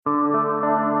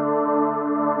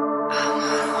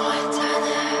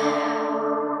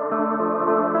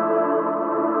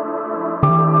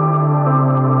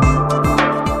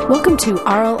Welcome to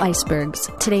Aural Icebergs.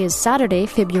 Today is Saturday,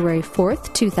 February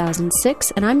 4th, 2006,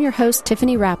 and I'm your host,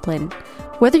 Tiffany Raplin.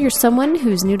 Whether you're someone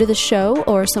who's new to the show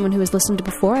or someone who has listened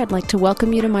before, I'd like to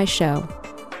welcome you to my show.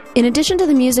 In addition to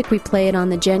the music we played on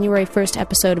the January 1st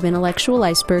episode of Intellectual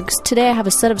Icebergs, today I have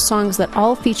a set of songs that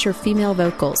all feature female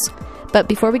vocals. But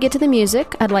before we get to the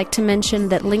music, I'd like to mention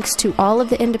that links to all of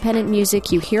the independent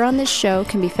music you hear on this show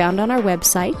can be found on our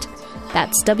website.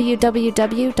 That's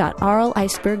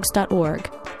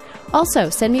www.auralicebergs.org. Also,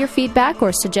 send me your feedback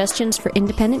or suggestions for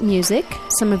independent music.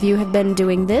 Some of you have been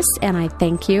doing this, and I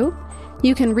thank you.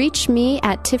 You can reach me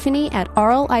at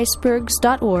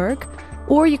tiffany@auralicebergs.org,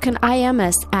 or you can IM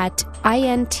us at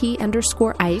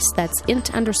int_ice, that's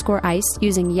int_ice,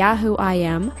 using Yahoo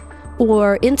IM,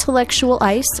 or Intellectual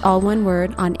Ice, all one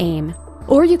word, on AIM.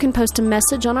 Or you can post a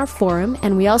message on our forum,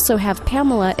 and we also have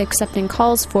Pamela accepting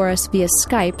calls for us via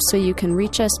Skype, so you can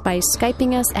reach us by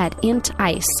Skyping us at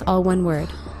IntIce, all one word.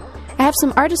 I have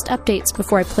some artist updates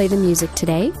before I play the music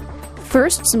today.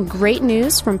 First, some great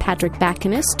news from Patrick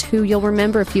Baccanist, who you'll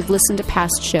remember if you've listened to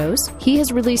past shows. He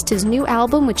has released his new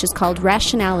album, which is called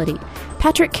Rationality.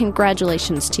 Patrick,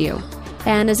 congratulations to you.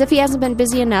 And as if he hasn't been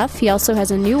busy enough, he also has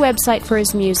a new website for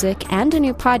his music and a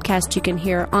new podcast you can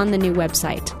hear on the new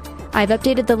website. I've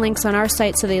updated the links on our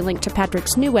site so they link to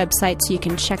Patrick's new website so you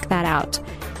can check that out.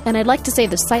 And I'd like to say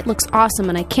the site looks awesome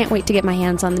and I can't wait to get my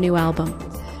hands on the new album.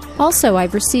 Also,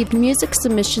 I've received music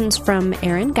submissions from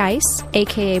Aaron Geis,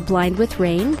 aka Blind with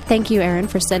Rain. Thank you, Aaron,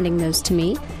 for sending those to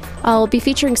me. I'll be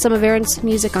featuring some of Aaron's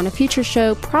music on a future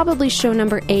show, probably show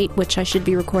number 8, which I should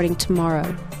be recording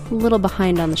tomorrow. A little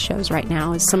behind on the shows right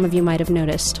now, as some of you might have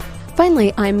noticed.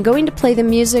 Finally, I'm going to play the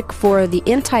music for the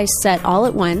IntIce set all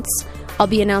at once. I'll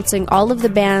be announcing all of the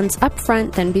bands up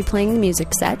front, then be playing the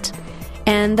music set.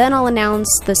 And then I'll announce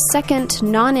the second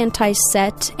non-IntIce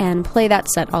set and play that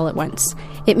set all at once.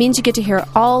 It means you get to hear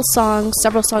all songs,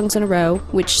 several songs in a row,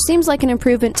 which seems like an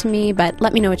improvement to me, but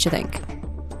let me know what you think.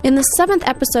 In the 7th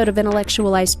episode of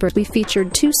Intellectual Icebergs, we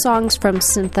featured 2 songs from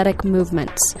Synthetic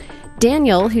Movements.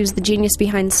 Daniel, who's the genius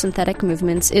behind Synthetic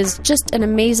Movements, is just an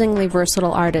amazingly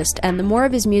versatile artist, and the more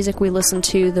of his music we listen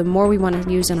to, the more we want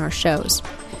to use in our shows.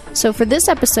 So for this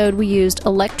episode, we used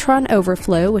Electron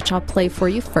Overflow, which I'll play for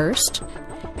you first.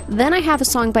 Then I have a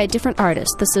song by a different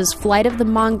artist. This is Flight of the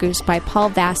Mongoose by Paul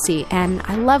Vasey, and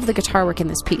I love the guitar work in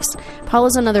this piece. Paul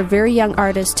is another very young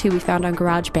artist who we found on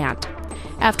GarageBand.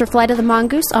 After Flight of the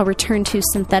Mongoose, I'll return to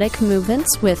Synthetic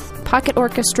Movements with Pocket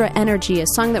Orchestra Energy, a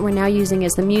song that we're now using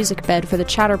as the music bed for the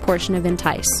chatter portion of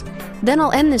IntIce. Then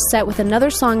I'll end this set with another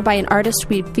song by an artist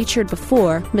we've featured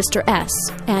before, Mr. S,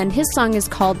 and his song is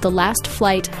called The Last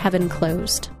Flight, Heaven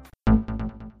Closed.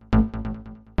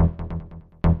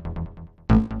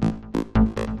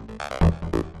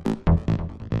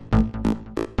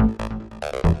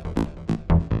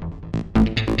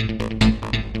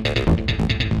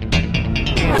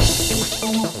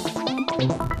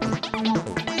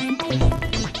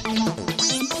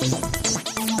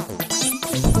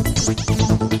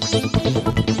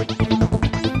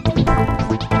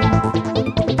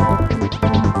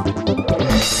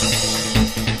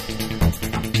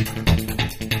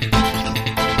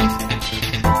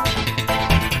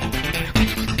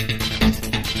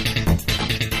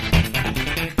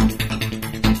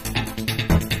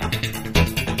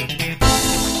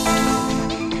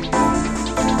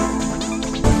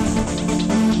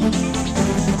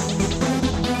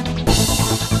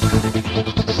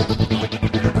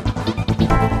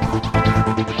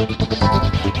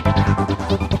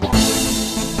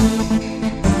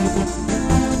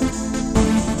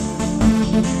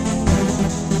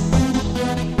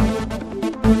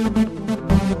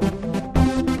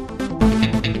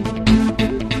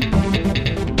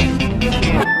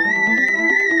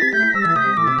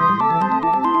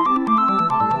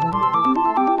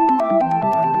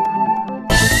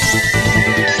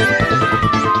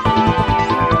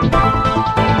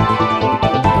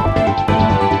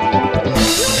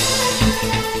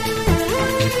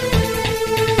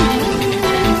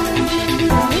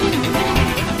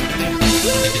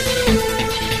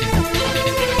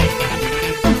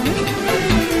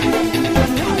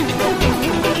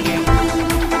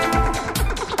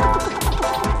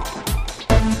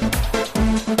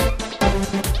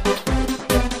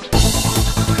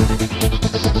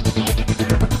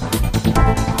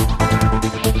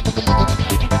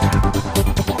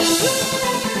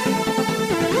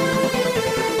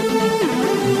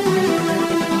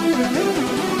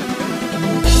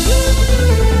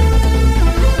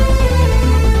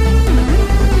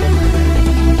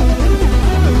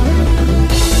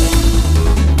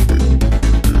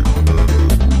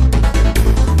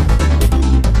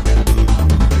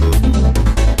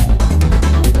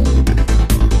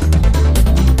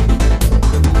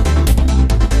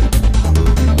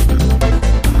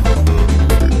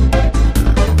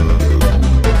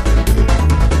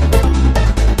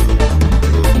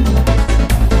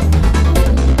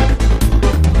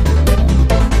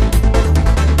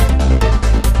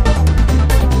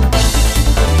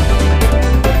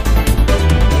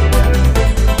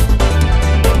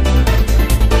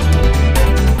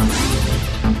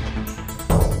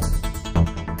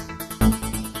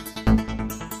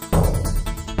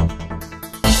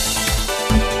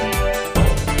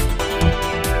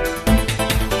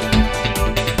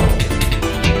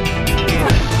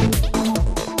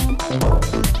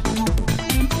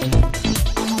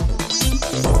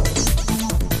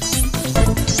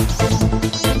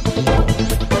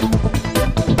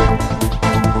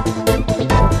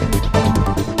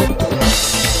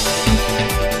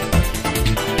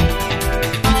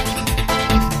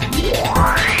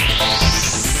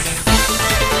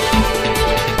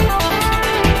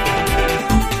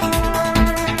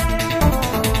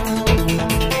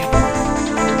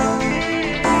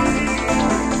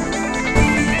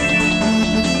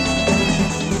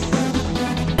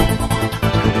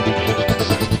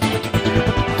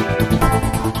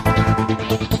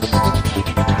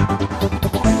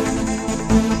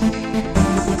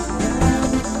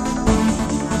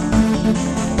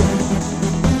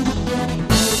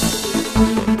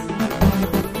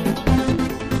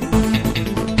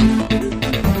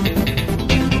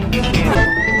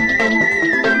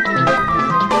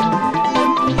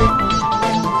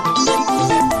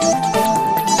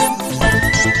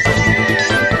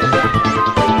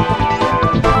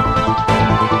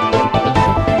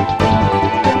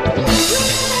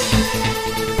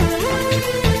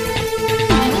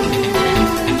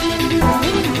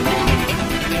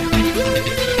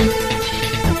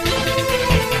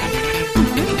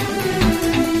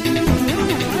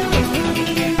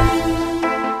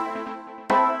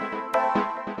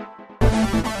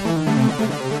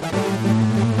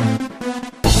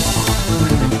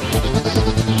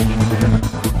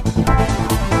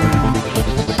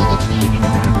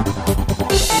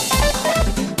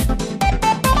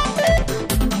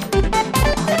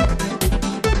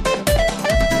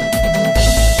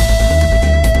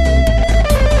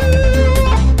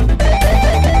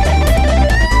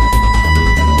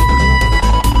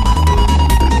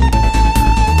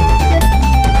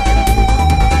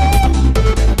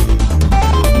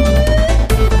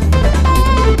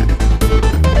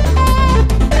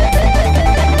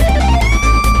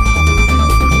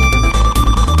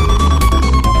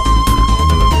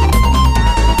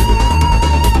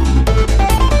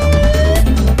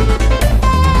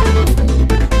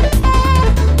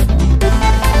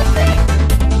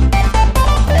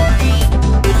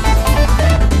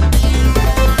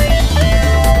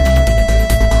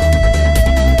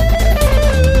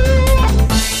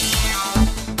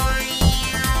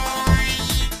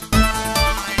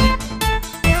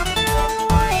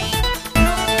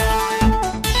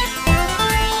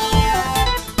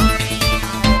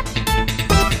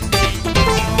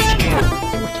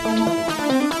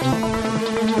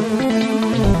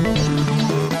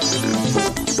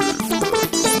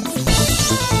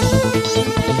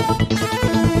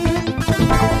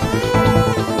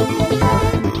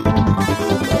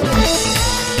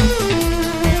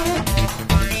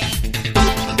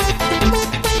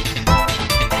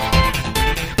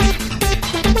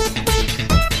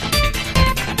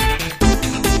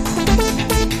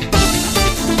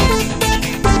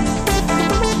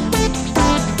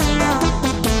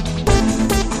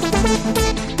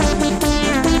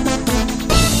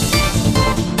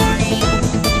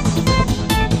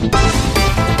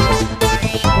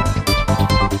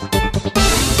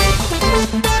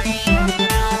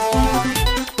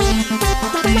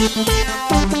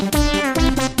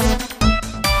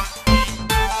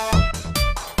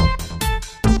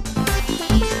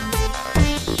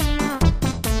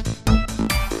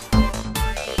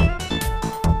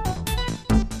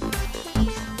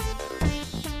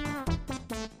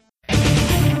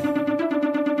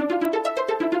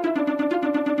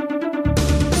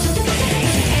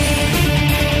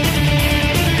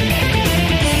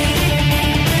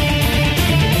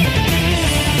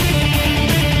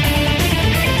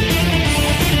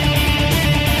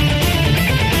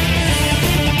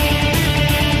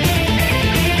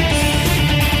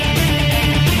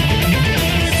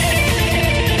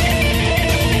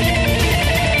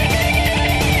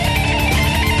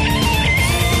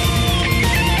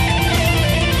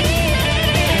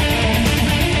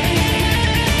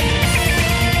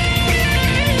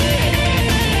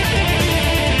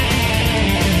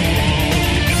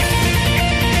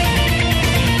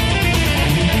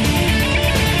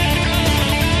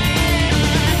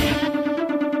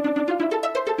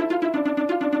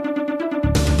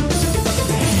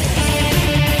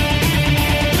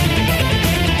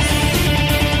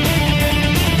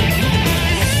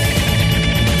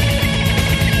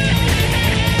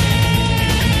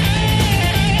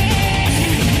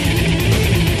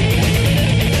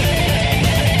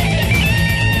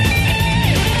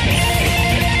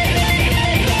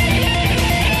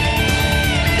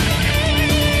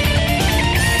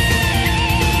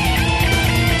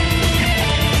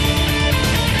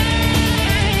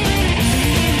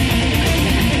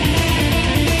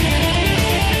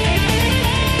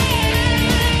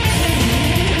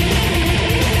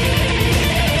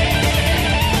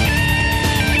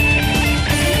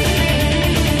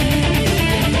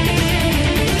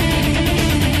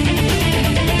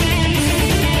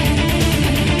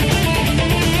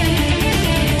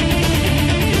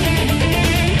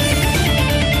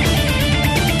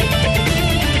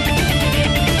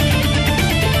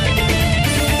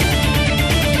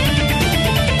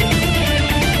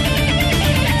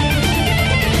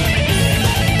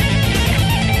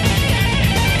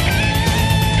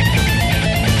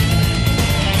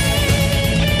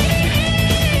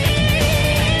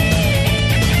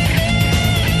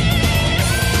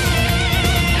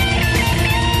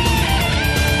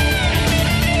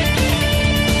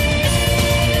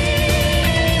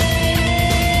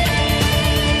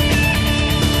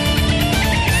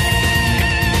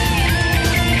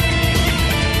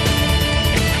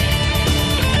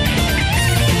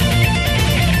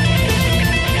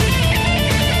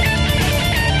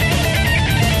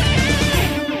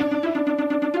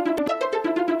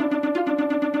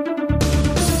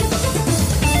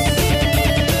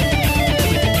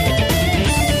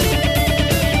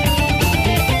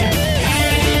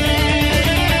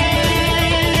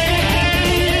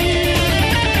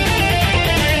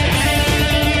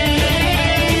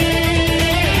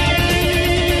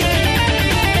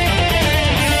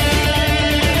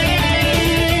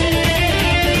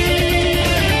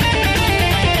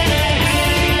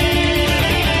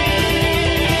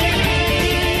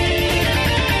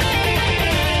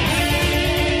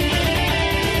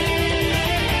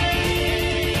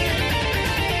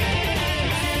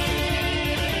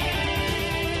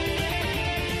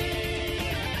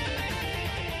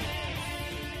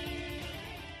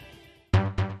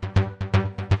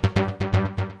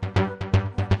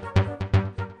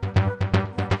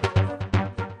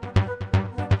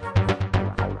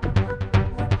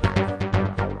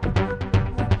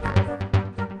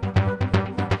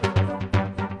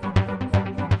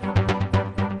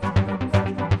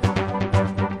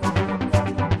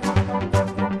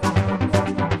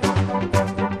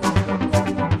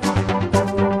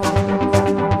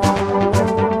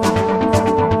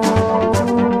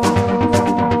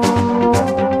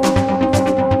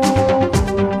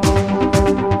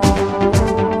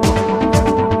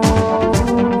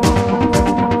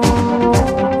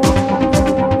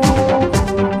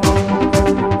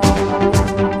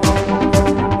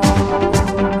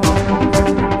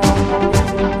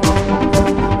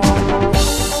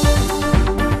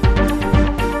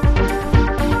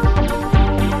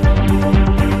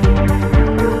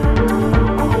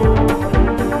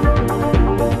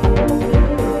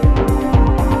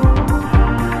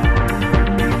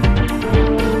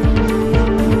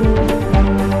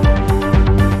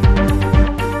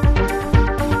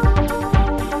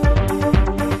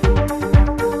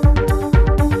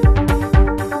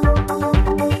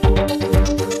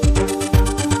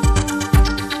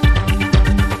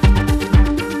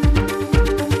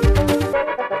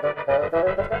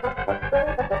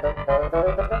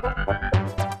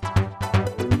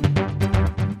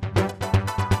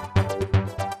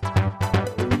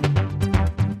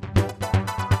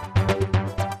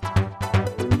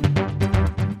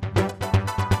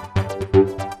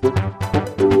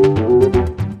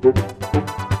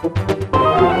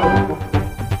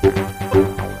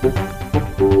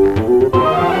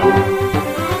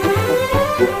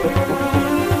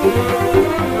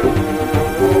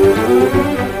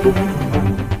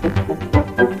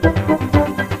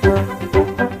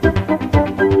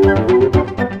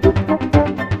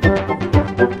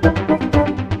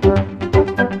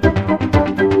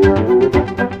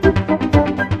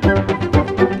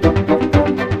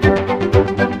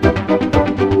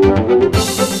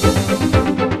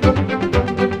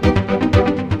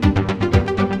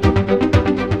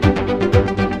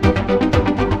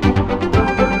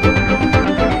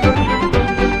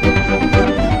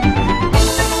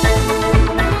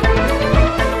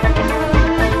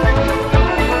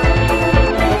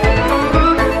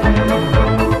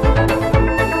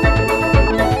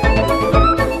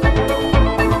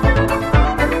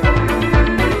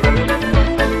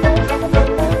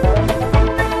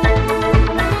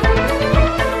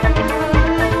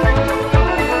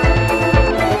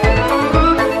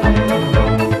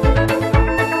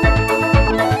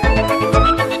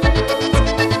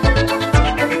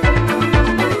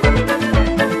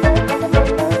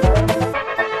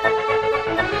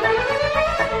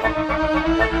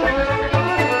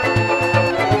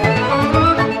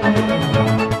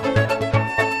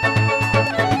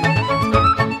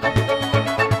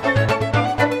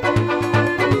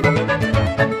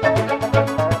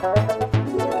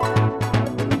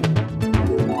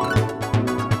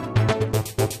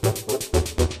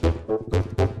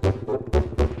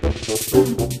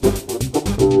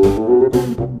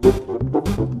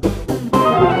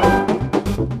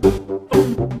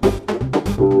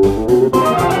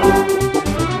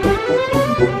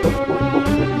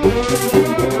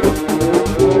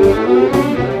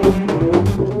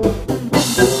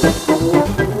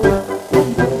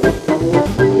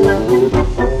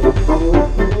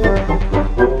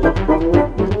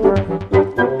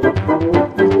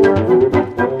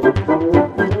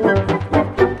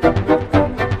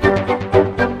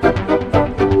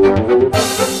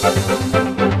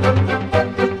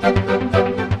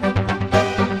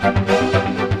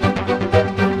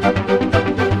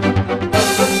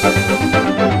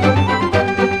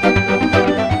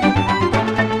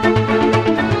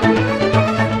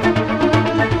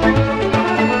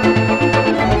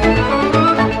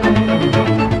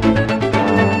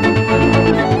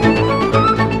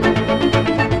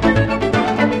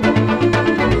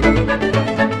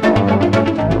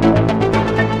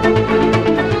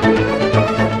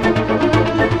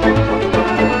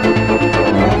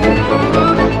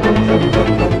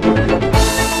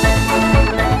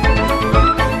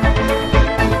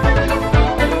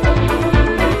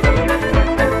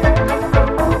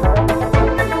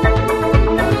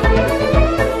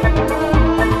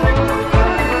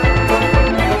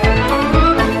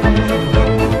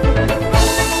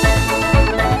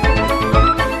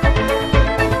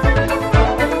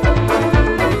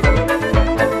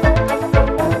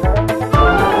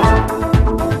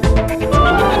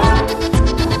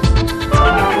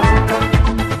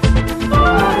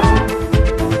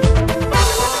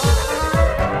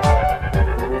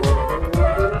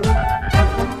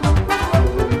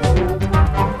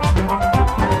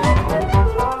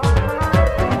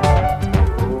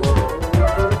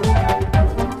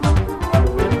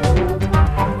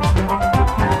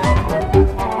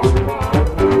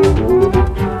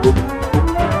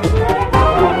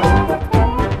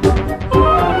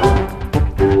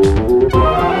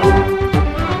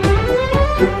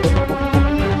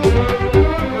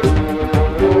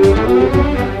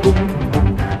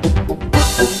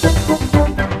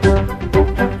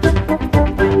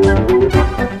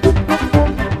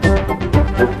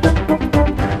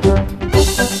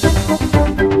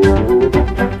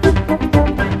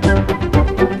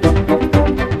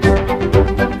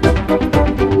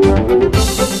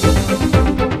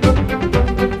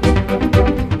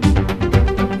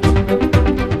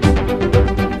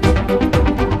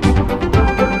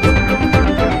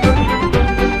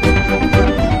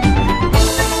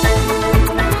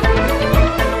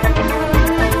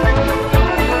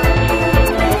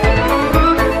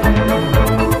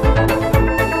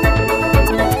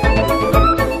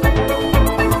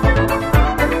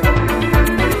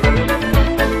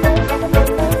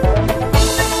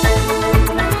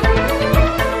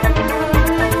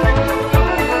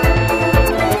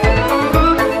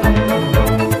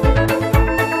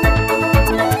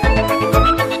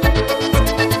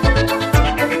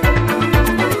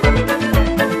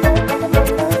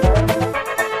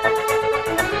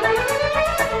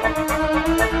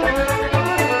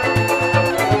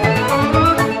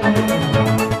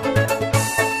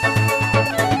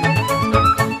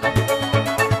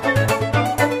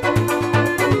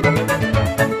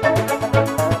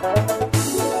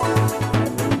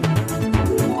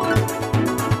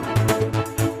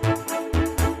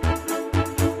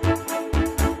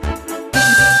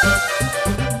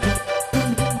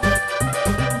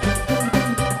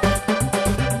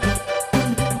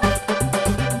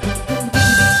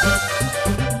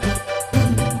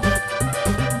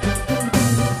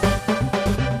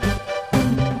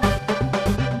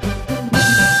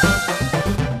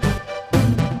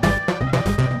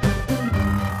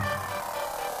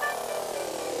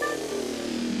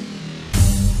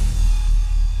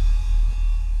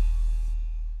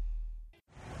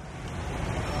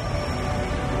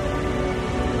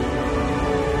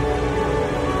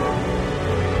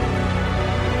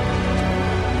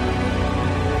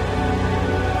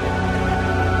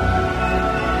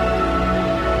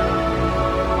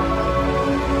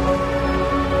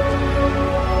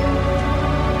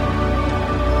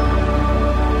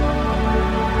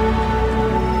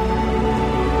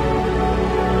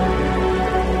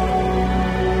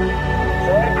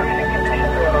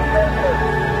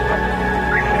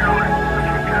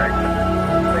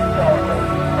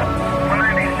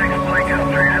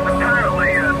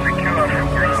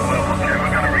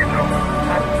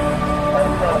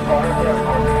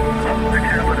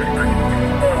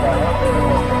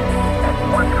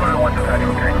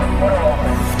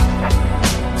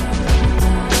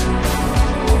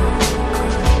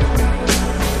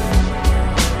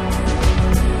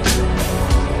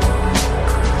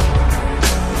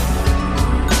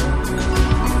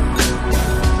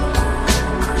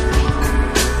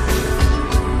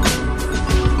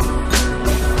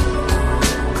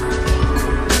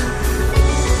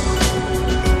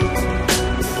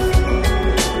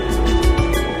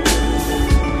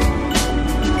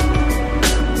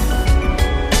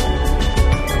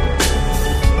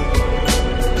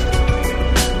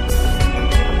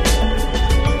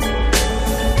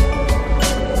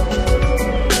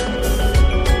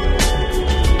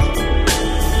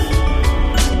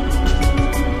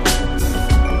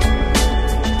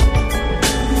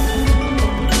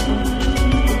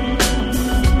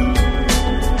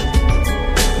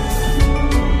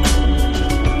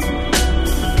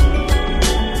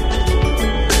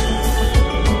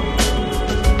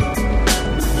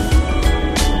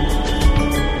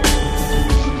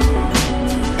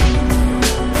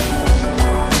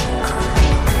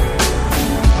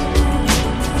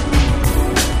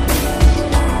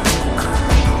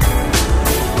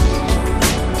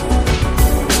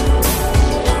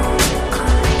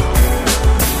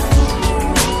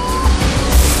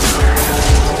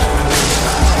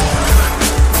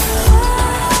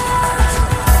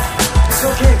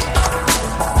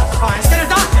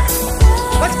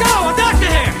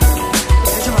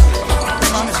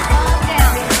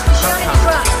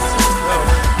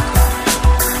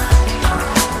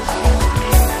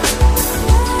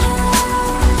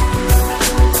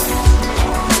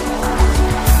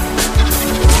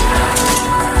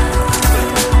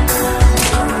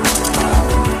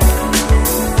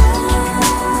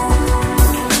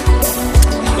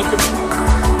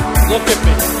 Look at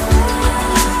me.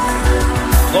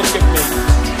 Look at me.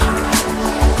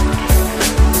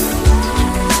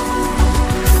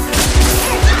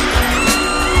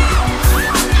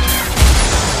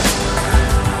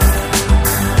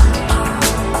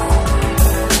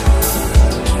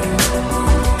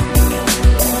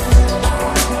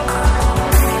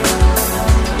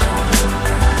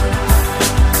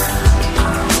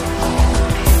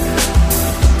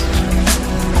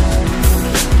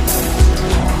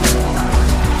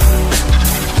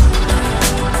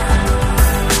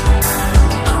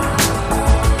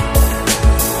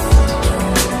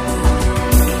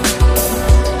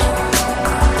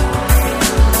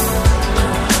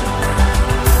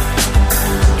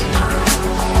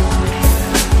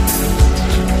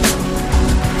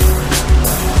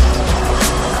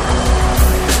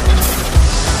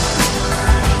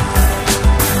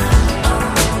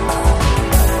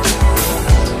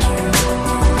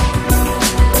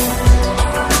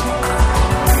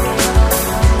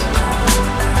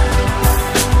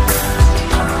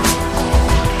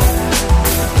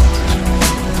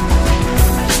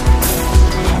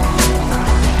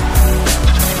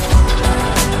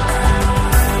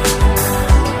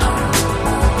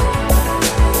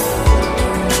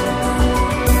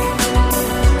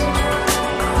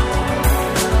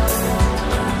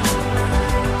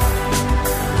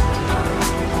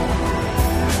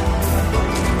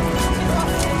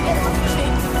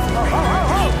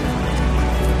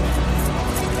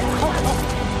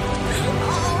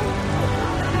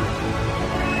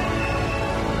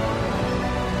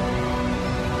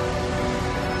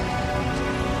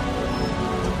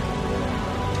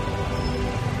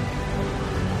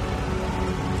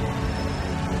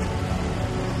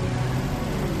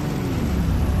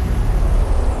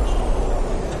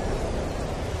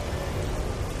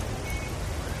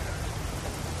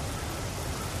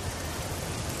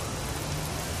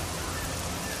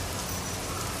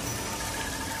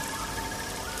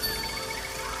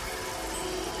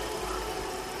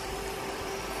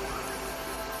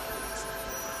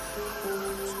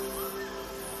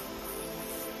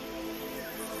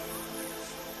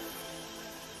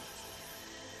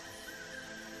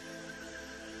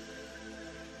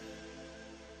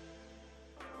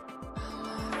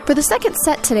 For the second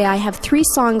set today, I have 3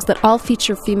 songs that all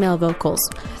feature female vocals.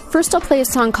 First, I'll play a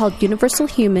song called Universal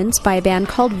Humans by a band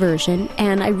called Version,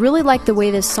 and I really like the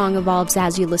way this song evolves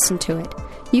as you listen to it.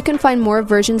 You can find more of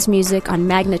Version's music on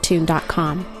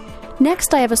magnatune.com.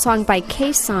 Next, I have a song by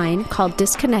KSINE called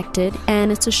Disconnected,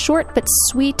 and it's a short but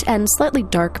sweet and slightly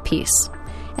dark piece.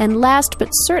 And last but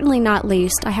certainly not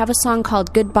least, I have a song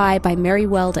called Goodbye by Mary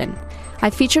Weldon. I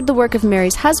featured the work of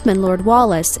Mary's husband, Lord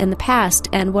Wallace, in the past,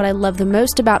 and what I love the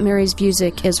most about Mary's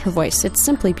music is her voice. It's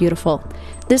simply beautiful.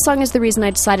 This song is the reason I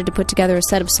decided to put together a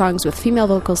set of songs with female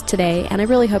vocals today, and I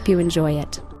really hope you enjoy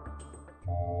it.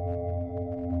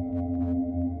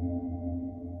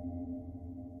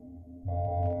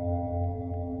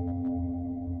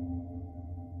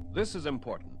 This is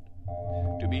important.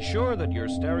 To be sure that your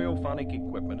stereophonic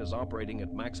equipment is operating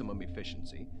at maximum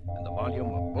efficiency and the volume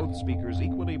of both speakers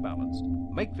equally balanced,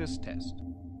 make this test.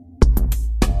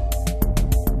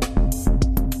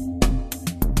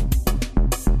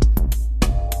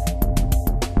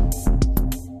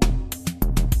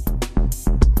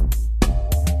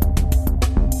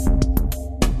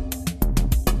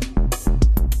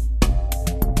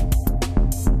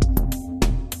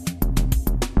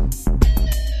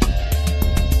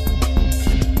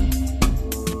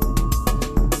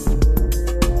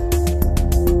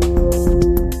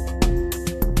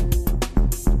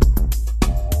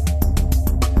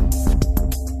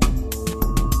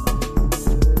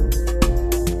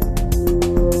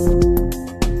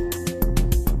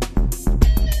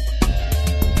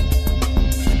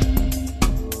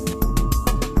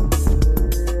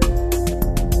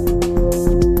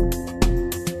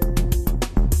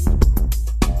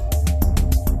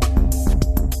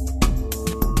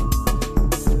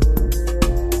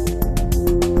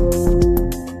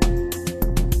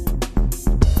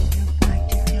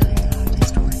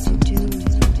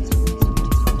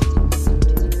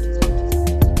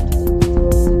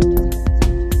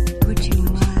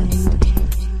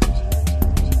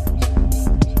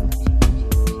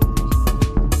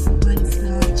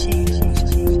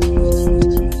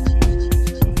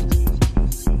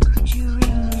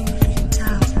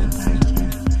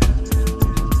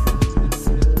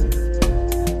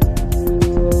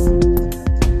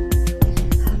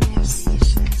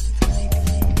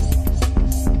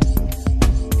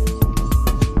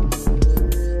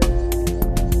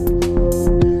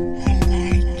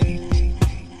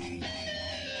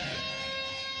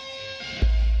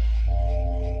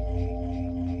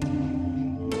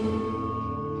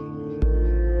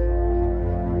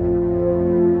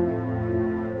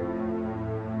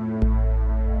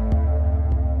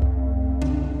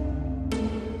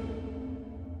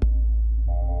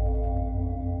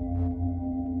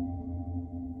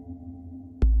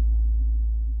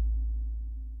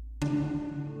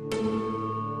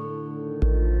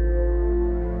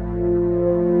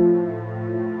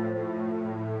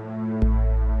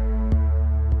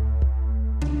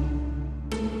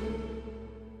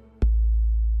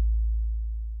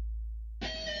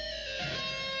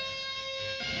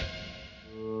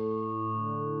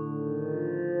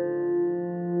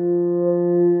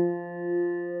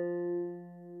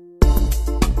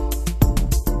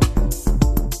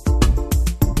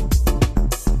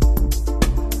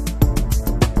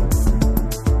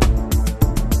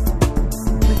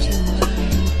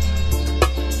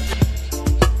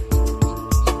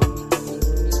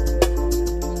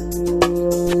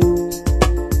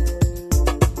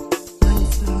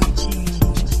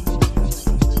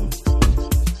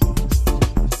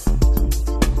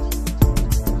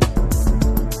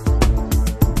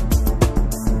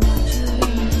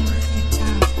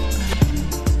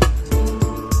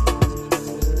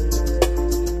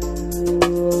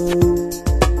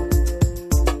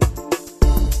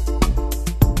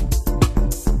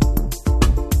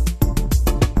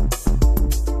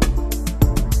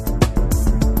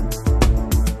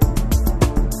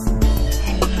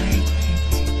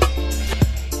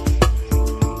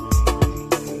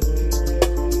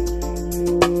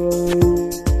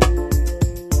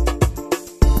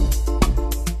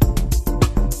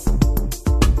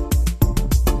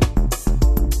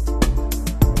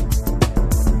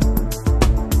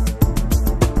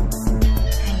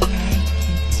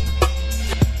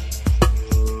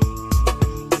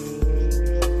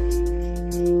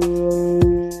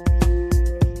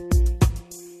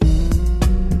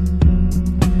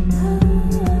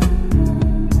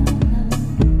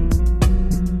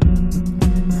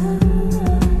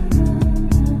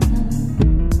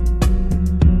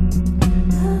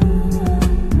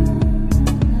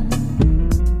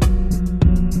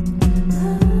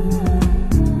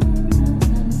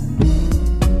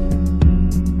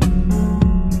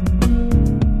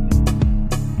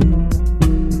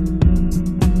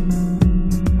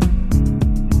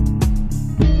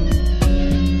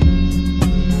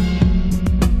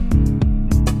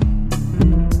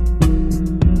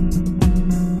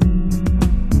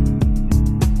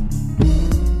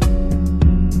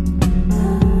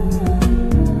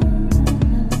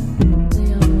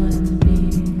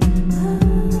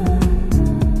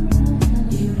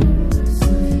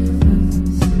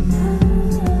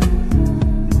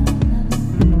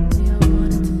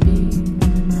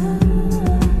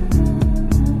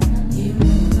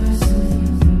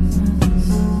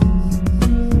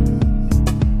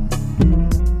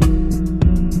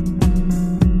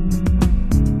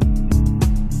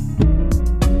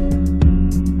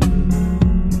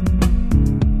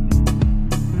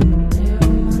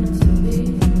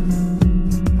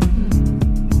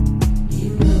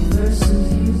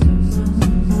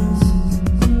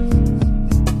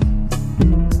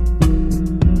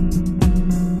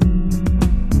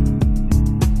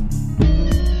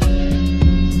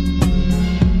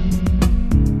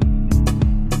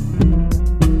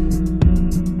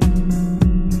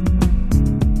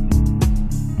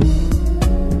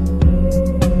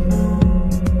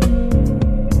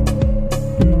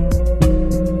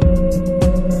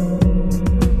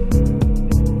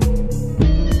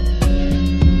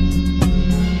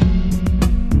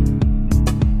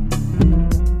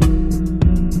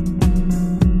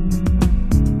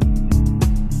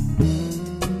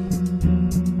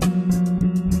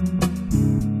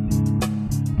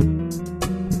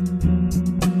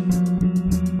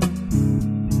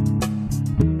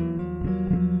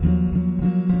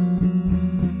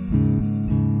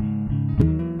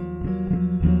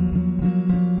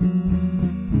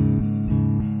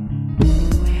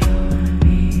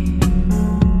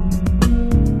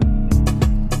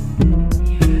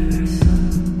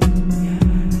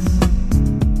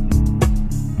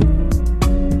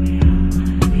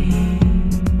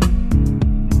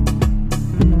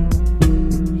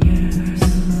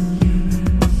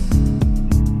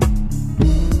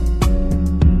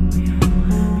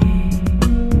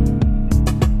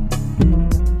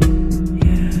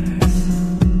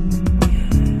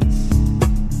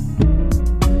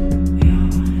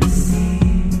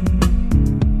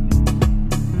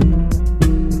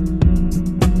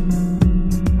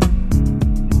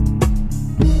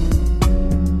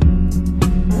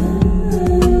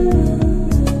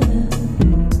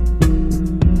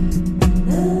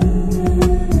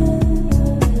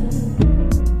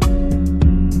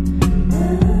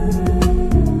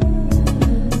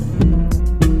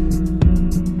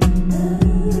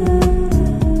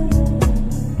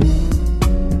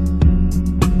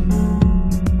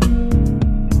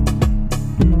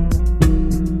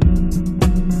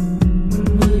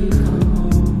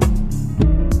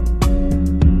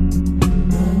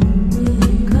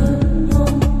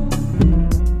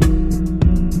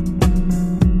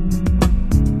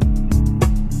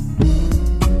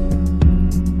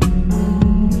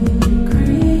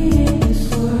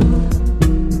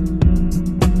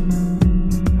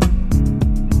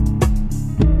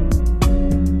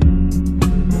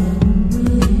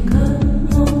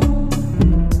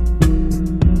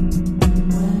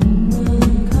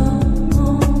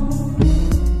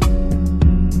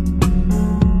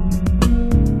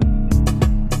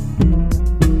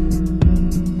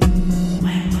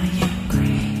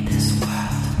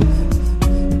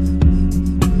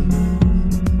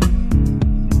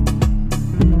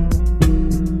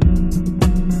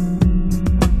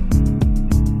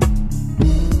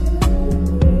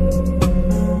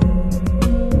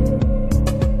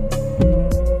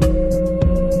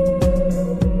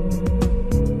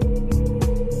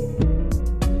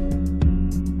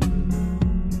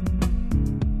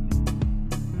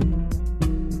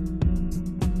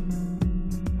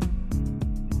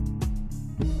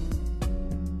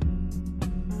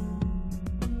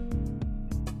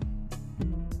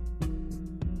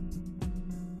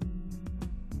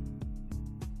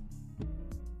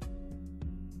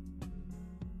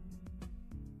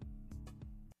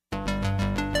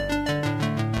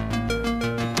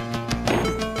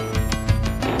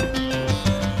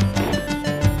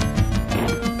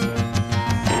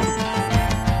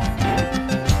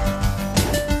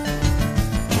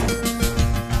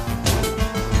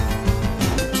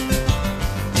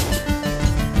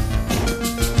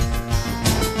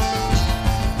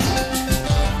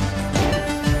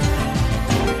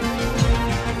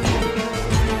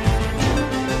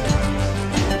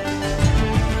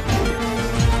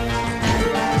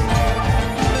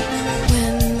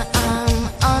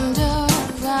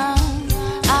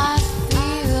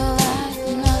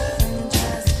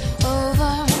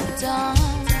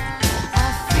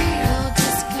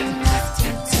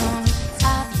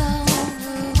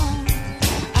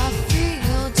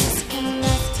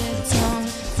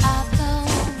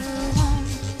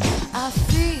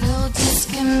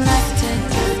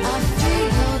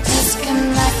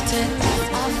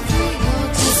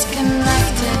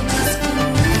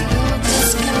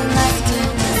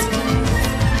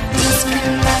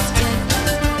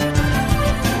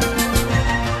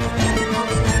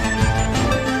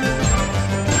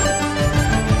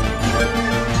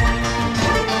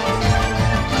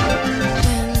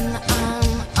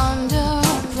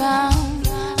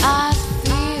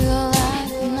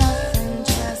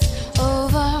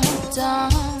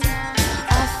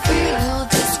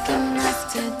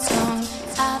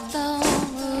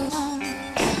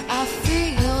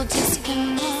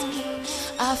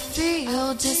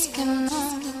 feel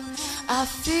disconnected. I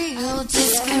feel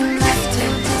disconnected.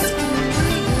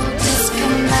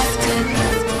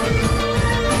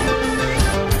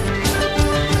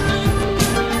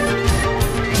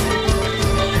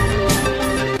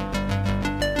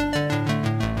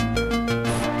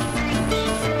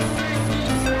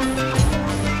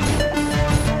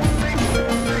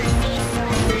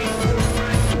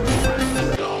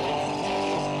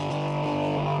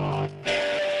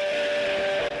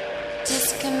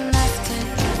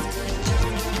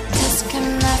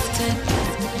 Disconnected.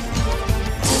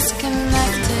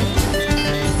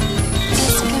 Disconnected.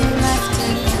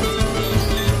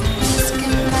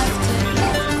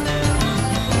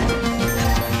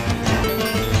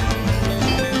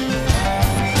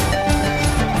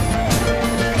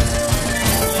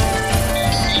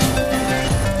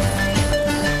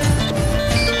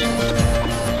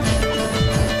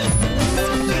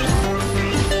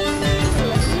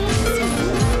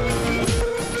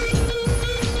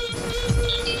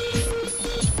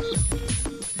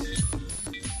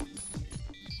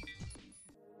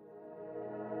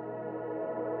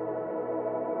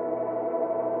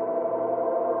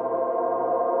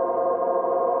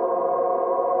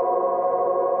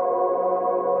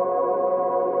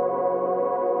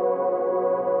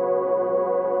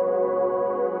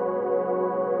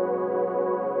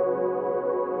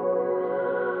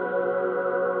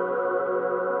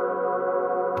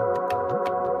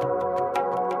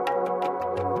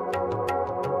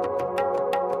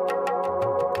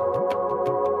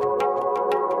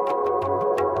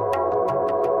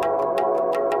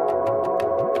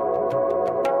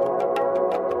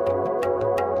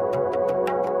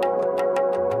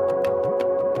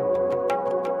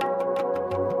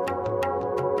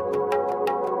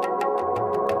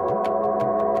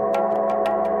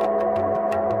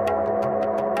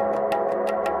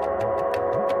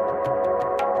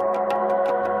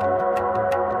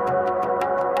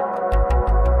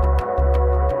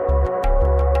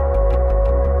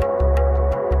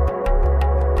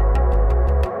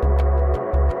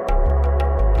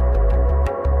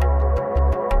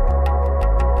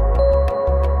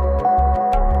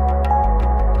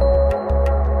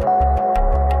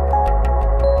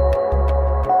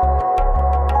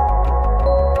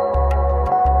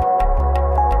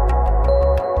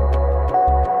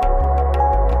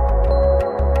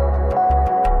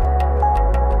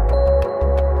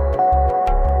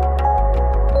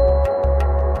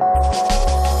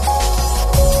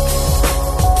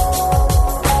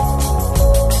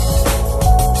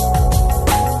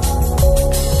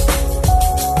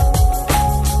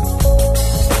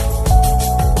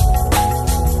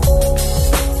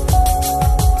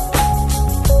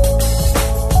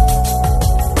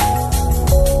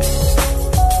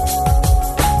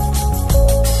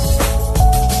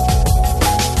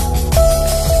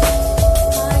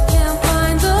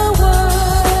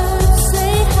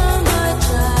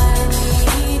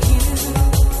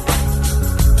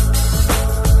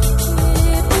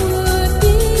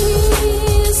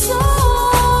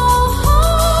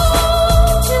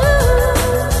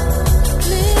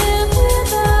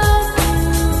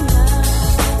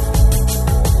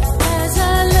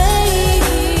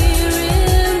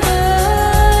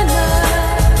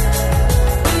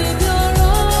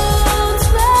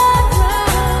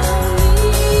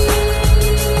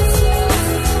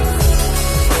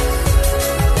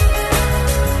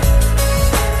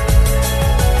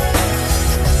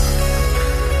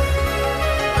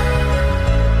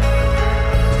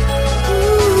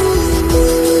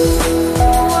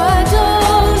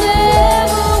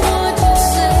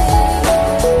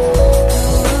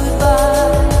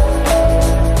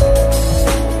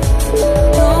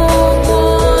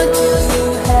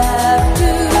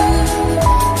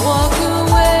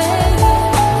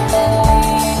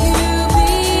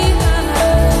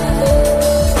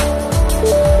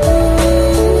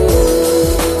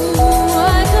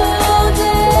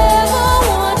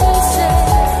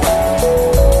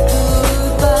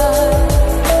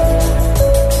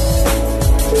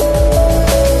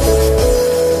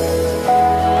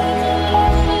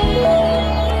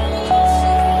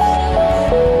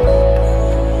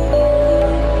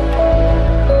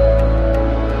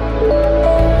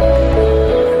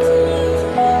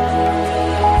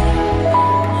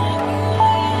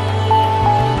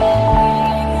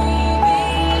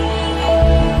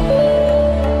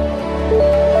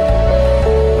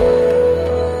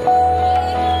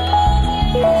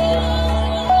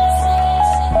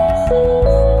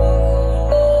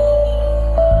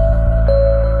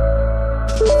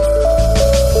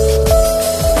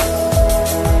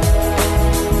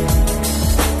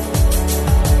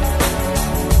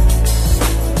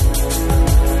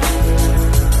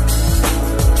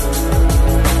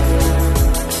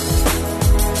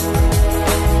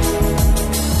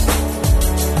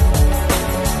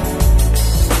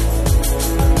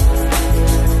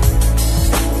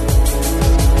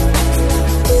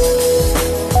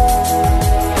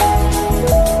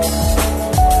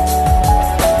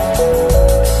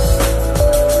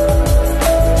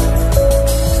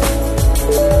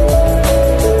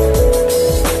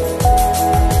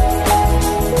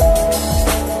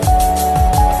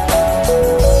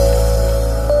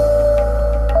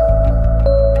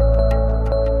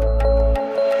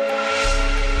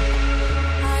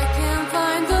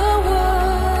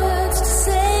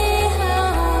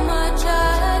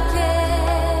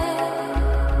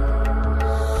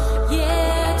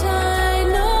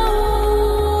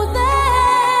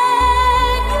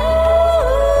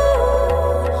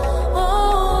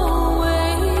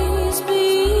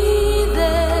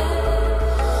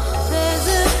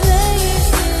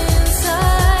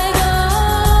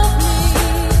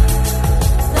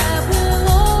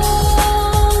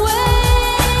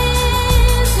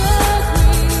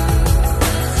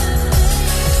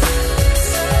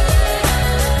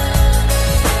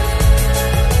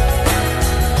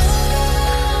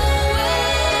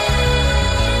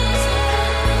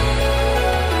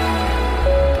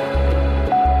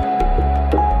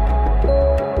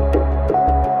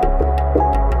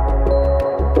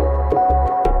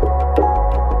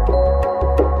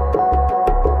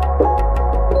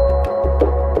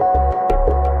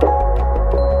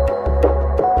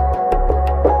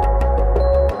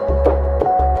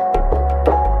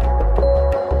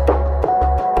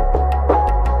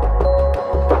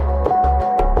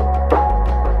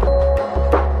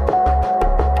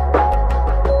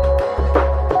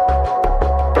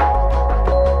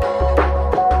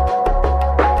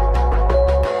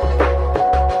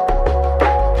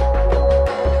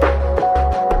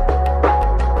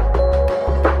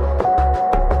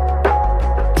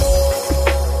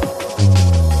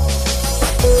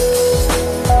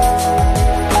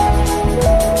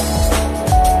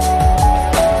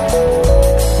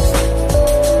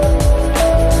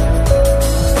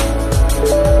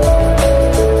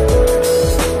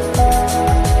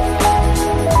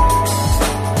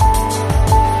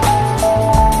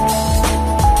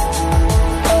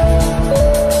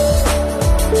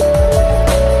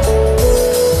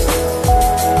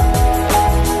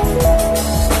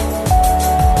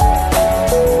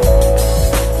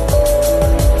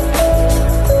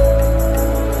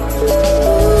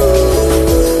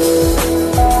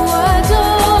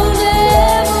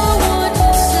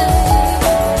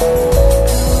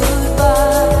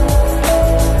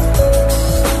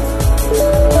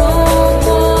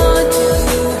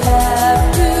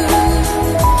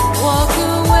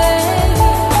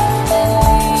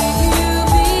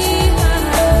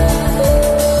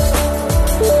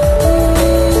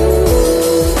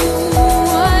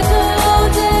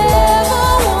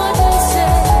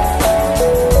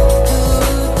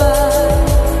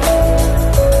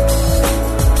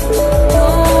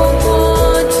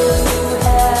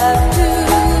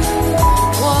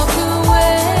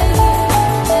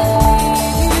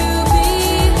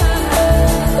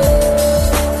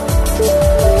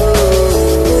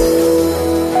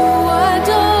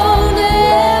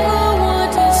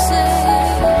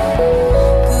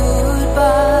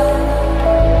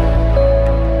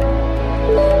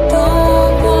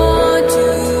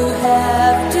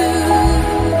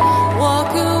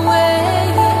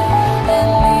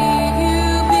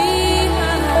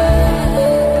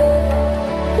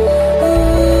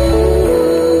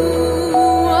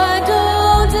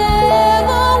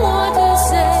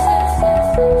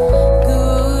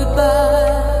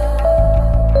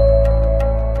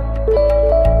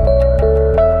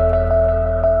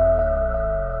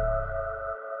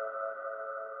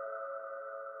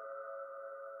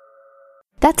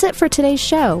 That's it for today's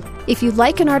show. If you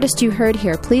like an artist you heard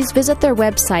here, please visit their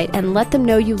website and let them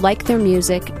know you like their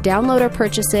music, download or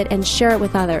purchase it, and share it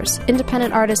with others.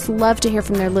 Independent artists love to hear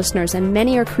from their listeners, and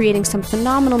many are creating some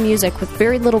phenomenal music with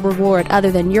very little reward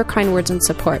other than your kind words and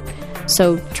support.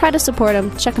 So try to support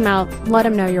them, check them out, let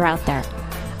them know you're out there.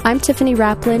 I'm Tiffany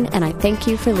Raplin, and I thank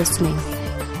you for listening.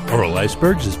 Aural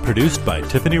Icebergs is produced by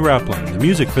Tiffany Raplin. The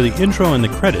music for the intro and the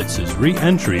credits is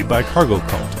Re-Entry by Cargo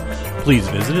Cult. Please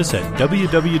visit us at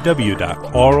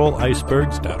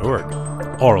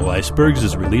www.auralicebergs.org. Aural Icebergs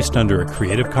is released under a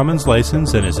Creative Commons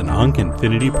license and is an Ankh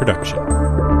Infinity production.